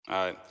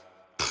Alright.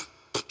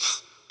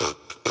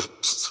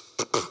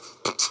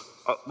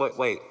 Oh,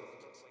 wait.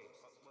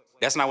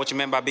 That's not what you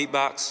meant by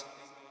beatbox?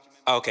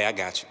 Okay, I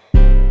got you.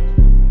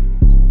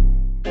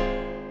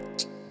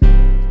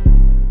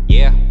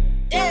 Yeah.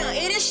 Damn,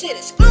 this shit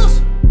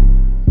exclusive.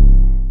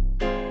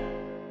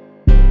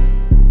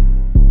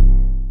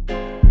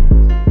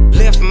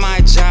 Left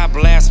my job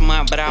last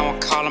month, but I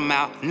won't call them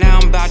out. Now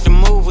I'm about to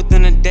move.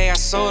 Within a day I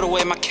sold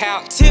away my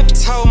couch.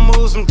 Tiptoe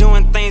moves, I'm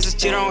doing things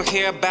that you don't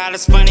hear about.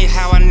 It's funny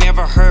how I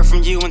never heard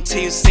from you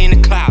until you seen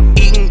the clout.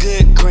 Eating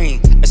good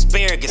green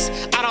asparagus.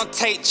 I don't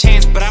take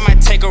chance, but I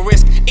might take a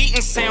risk.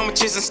 Eating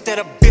sandwiches instead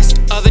of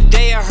biscuits. Other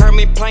day I heard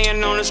me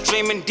playing on a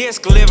streaming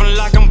disc. Living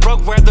like I'm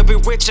broke, rather be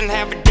rich and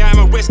have a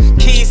diamond wrist.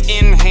 Keys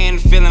in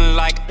hand, feeling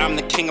like I'm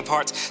the king of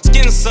hearts.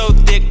 Skin so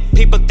thick,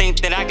 people think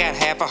that I got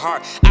half a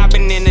heart. I've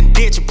been in the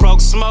ditch,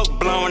 broke, smoke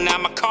blowing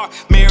out my car.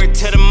 Married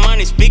to the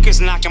money, speakers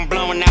knocking,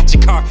 blowing out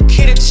your car.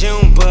 Kid a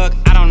June bug,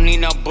 I don't need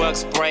no bug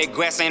spray.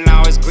 Grass ain't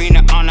always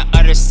greener on the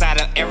other side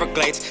of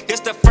Everglades. This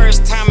the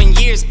first time in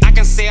years I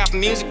can say off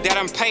music that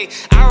I'm paid.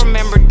 I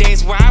remember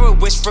days where I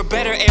would wish for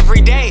better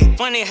every day.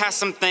 Funny how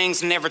some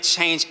things never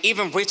change,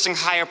 even reaching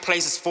higher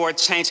places for a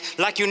change.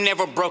 Like you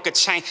never broke a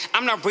chain.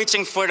 I'm not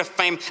reaching for the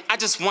fame, I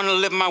just wanna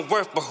live my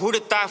worth. But who'd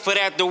have thought for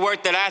that the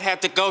work that I'd have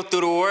to go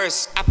through the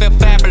worst? I feel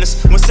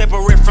fabulous when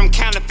separate from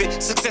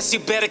counterfeit. Success, you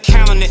better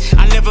count on it.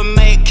 I never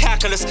made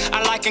calculus,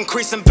 I like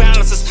increasing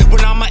balances.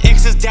 When all my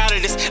exes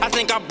doubted this, I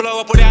think I'll blow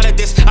up without a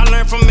diss. I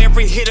learned from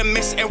every hit or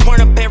miss and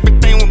run up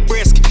everything with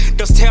brisk.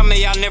 Those tell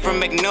me I'll never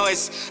make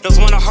noise. Those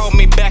wanna hold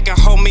me back and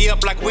hold me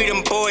up like we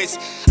them boys.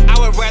 I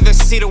would rather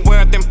see the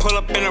world than pull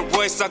up in a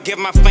Royce. I'll give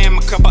my fam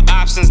a couple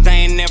options, they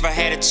ain't never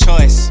had a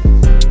choice.